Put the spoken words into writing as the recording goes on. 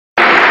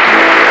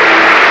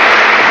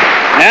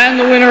And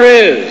the winner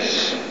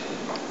is,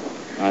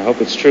 I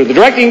hope it's true, the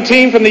directing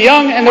team from The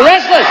Young and the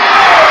Restless.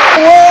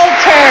 The world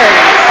turns.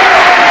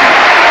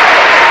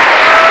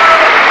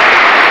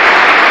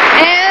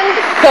 And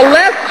the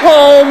left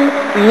home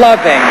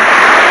loving.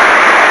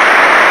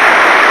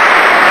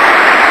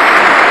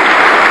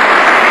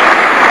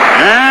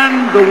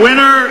 And the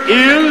winner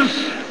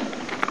is...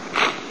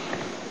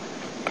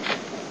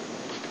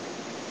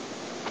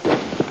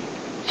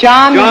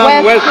 John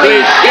Wesley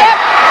Shipp,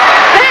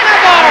 Santa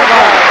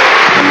Barbara.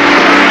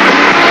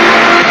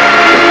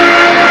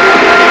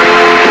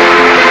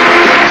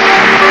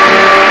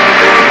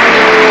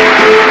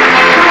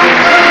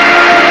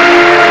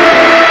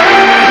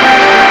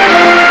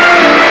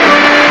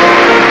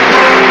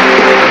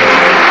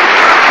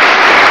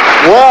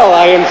 Well,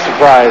 I am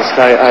surprised.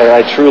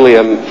 I truly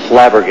am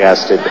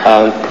flabbergasted.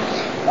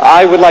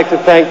 I would like to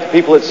thank the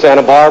people at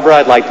Santa Barbara.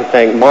 I'd like to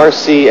thank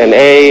Marcy and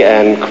A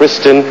and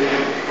Kristen,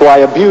 who I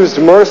abused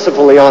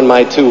mercifully on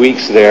my 2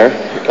 weeks there.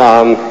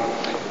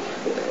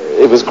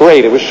 It was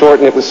great. It was short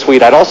and it was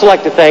sweet. I'd also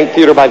like to thank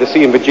Theater by the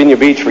Sea in Virginia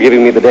Beach for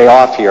giving me the day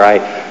off here. I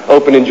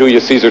open in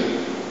Julius Caesar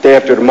day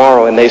after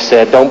tomorrow, and they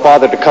said, don't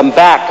bother to come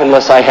back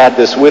unless I had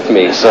this with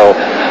me. So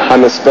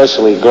I'm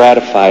especially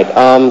gratified.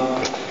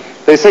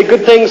 They say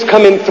good things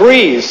come in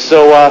threes,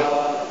 so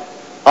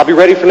I'll be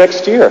ready for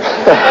next year.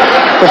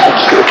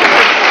 Thank you.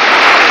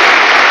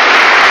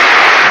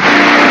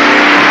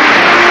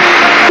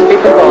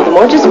 From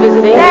Baltimore, just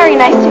visiting. Very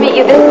nice to meet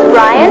you. This is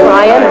Ryan.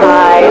 Ryan,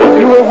 hi.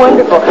 You were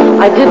wonderful.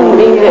 I didn't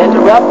mean to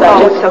interrupt. I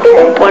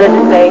just wanted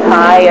to say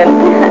hi, and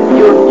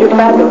you're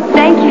fabulous.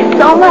 Thank you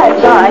so much.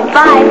 Bye.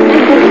 Bye.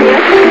 Nice to see you.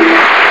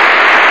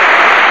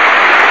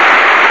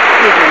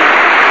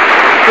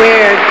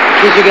 Where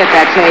did you get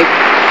that tape?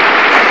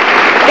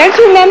 Don't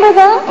you remember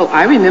that? Oh,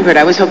 I remembered.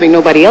 I was hoping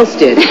nobody else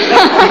did.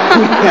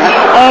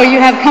 Oh, you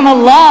have come a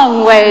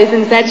long way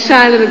since that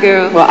shy little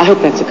girl. Well, I hope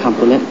that's a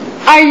compliment.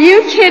 Are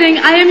you kidding?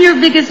 I am your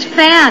biggest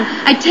fan.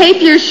 I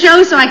tape your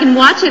show so I can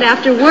watch it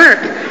after work.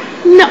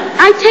 No,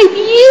 I tape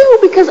you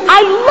because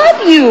I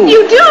love you.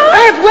 You do?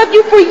 I have loved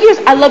you for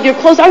years. I love your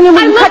clothes. I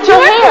remember you cut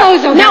your hair.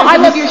 Clothes. Oh, no, I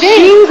love your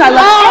shoes. I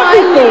love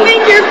everything. I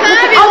think you're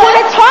fabulous. I want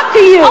to talk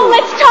to you. Oh,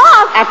 let's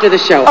talk. After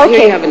the show.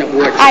 Okay. You have an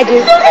award. I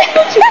do.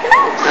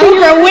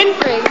 Oprah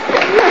Winfrey.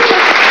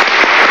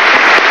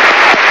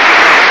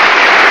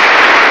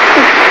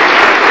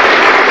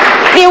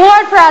 The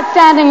award for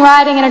outstanding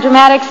writing in a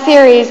dramatic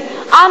series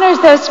honors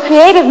those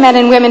creative men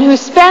and women who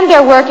spend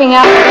their working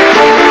hours.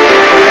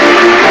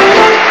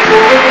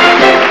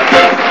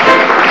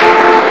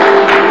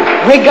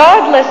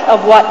 Regardless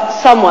of what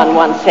someone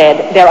once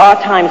said, there are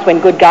times when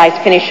good guys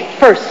finish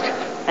first,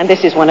 and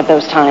this is one of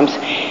those times.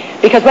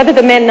 Because whether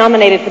the men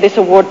nominated for this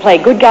award play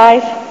good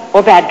guys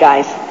or bad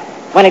guys,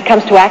 when it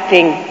comes to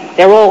acting,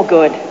 they're all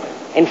good.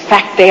 In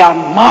fact, they are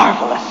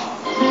marvelous.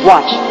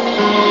 Watch.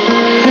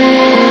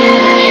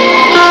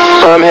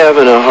 I'm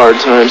having a hard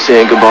time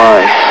saying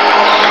goodbye.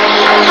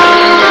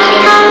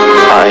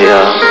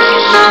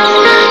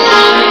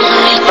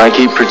 I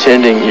keep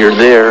pretending you're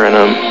there, and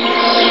I'm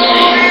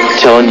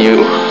telling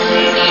you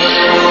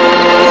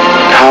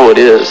how it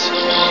is.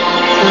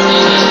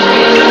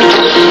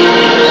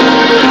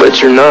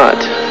 But you're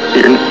not.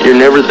 You're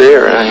never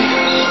there.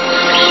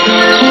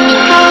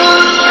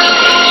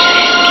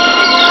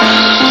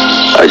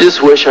 I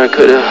just wish I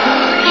could have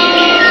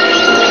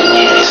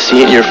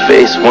seen your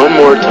face one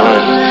more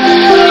time.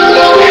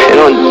 And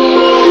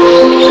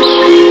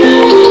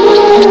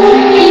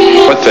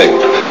What thing?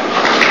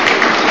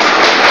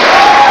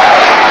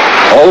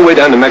 All the way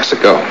down to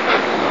Mexico.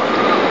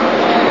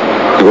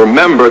 You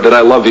remember that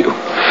I love you.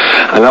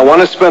 And I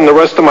want to spend the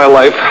rest of my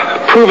life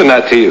proving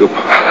that to you.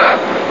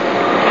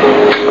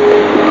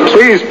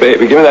 Please,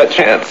 baby, give me that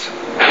chance.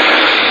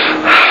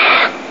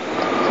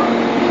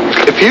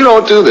 If you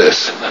don't do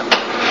this,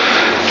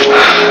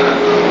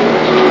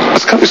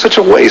 it's going to be such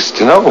a waste,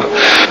 you know?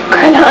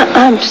 Colonel,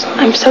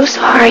 I'm so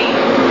sorry.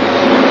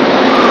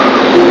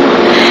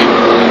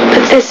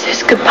 But this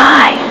is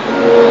goodbye.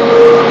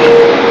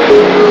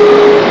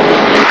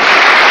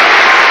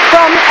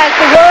 From As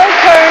the World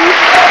Turns,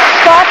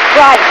 Scott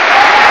Bryce.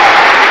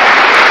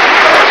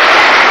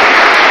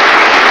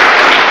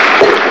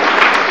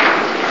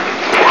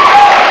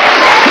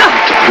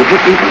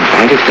 You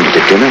invited them to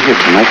dinner here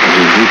tonight when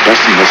you knew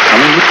Dustin was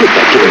coming? You did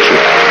that, didn't you?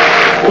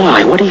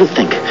 Why? What do you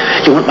think?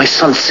 You want my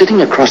son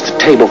sitting across the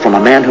table from a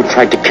man who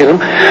tried to kill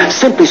him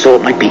simply so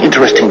it might be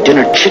interesting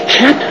dinner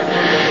chit-chat?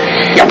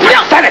 You're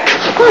pathetic!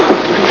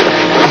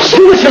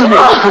 Susan!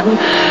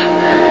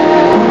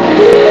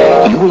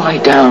 You lie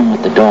down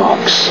with the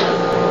dogs,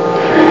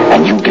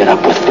 and you get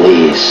up with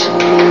fleas.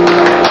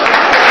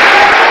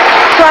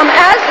 From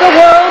As the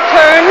World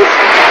Turns,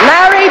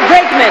 Larry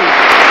Bryggman.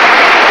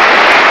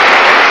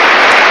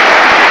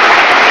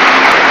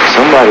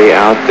 somebody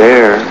out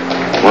there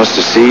wants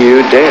to see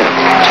you dead.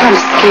 Trying to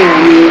scare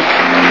me.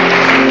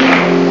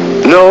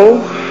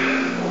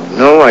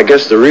 No, I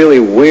guess the really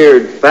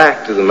weird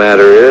fact of the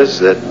matter is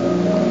that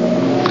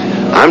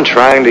I'm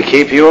trying to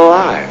keep you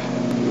alive.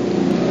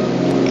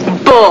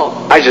 Bull.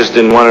 I just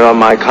didn't want it on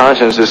my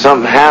conscience if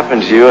something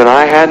happened to you and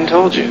I hadn't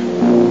told you.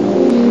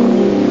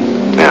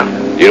 Now,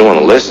 you don't want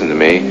to listen to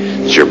me.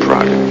 It's your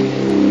prerogative.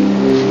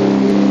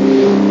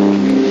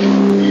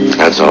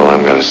 That's all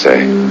I'm going to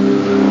say.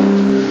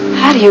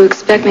 How do you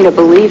expect me to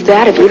believe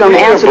that if you don't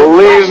answer the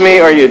Believe me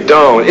or you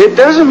don't. It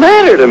doesn't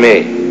matter to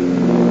me.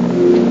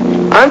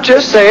 I'm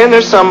just saying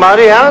there's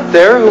somebody out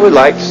there who would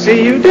like to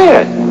see you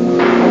dead.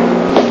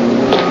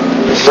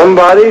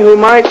 Somebody who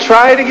might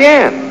try it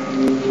again.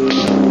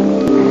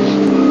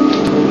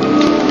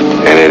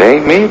 And it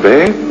ain't me,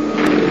 babe.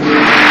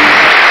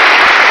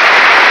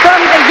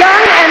 From the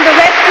young and the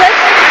restless,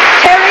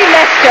 Terry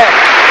Lester.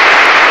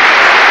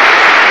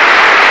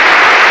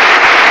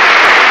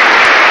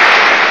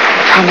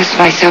 I promised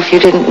myself you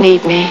didn't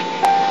need me.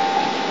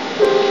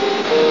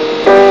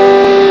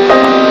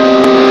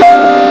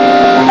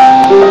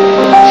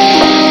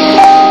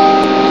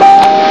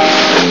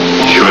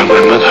 You are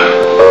my mother.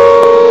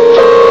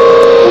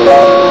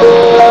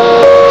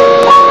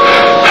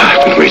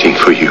 I've been waiting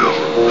for you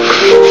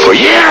for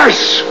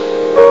years.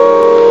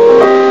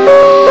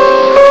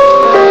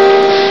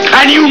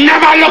 And you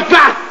never look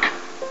back.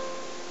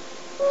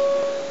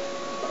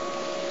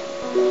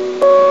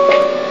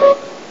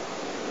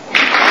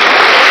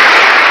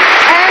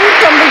 And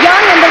from the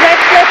young and the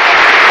restless,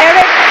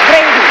 Eric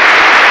Brady.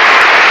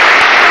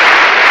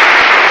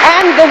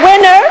 And the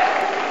winner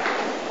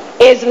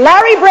is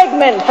Larry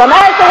Bryggman from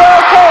As the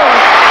World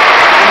Turns.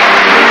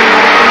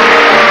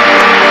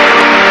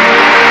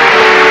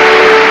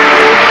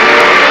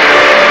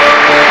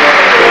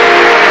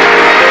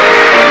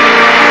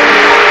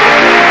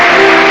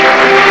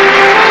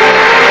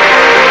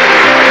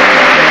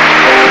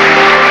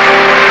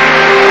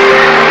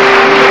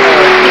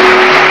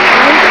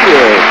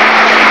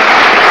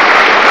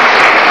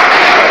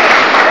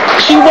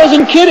 She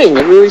wasn't kidding.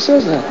 It really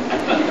says that.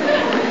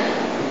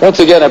 Once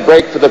again, a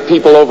break for the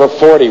people over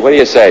 40. What do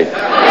you say?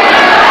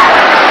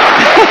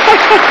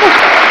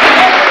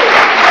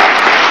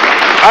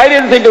 I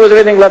didn't think there was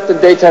anything left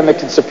in daytime that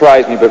could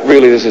surprise me, but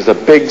really this is a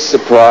big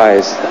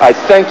surprise. I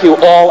thank you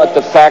all at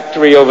the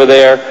factory over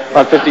there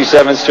on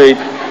 57th Street.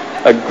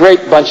 A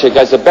great bunch of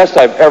guys, the best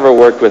I've ever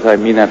worked with. I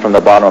mean that from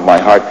the bottom of my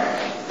heart.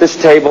 This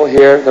table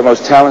here, the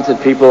most talented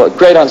people, a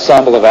great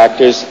ensemble of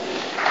actors.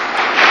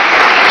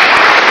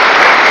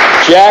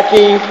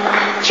 Jackie,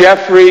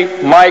 Jeffrey,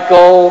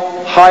 Michael,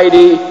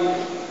 Heidi,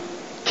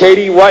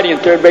 Katie, Whitey in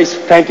third base.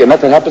 Thank you.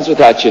 Nothing happens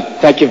without you.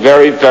 Thank you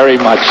very, very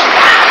much.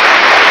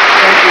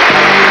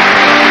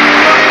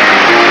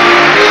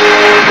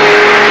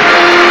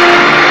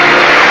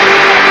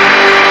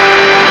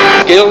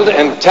 Skilled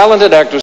and talented actors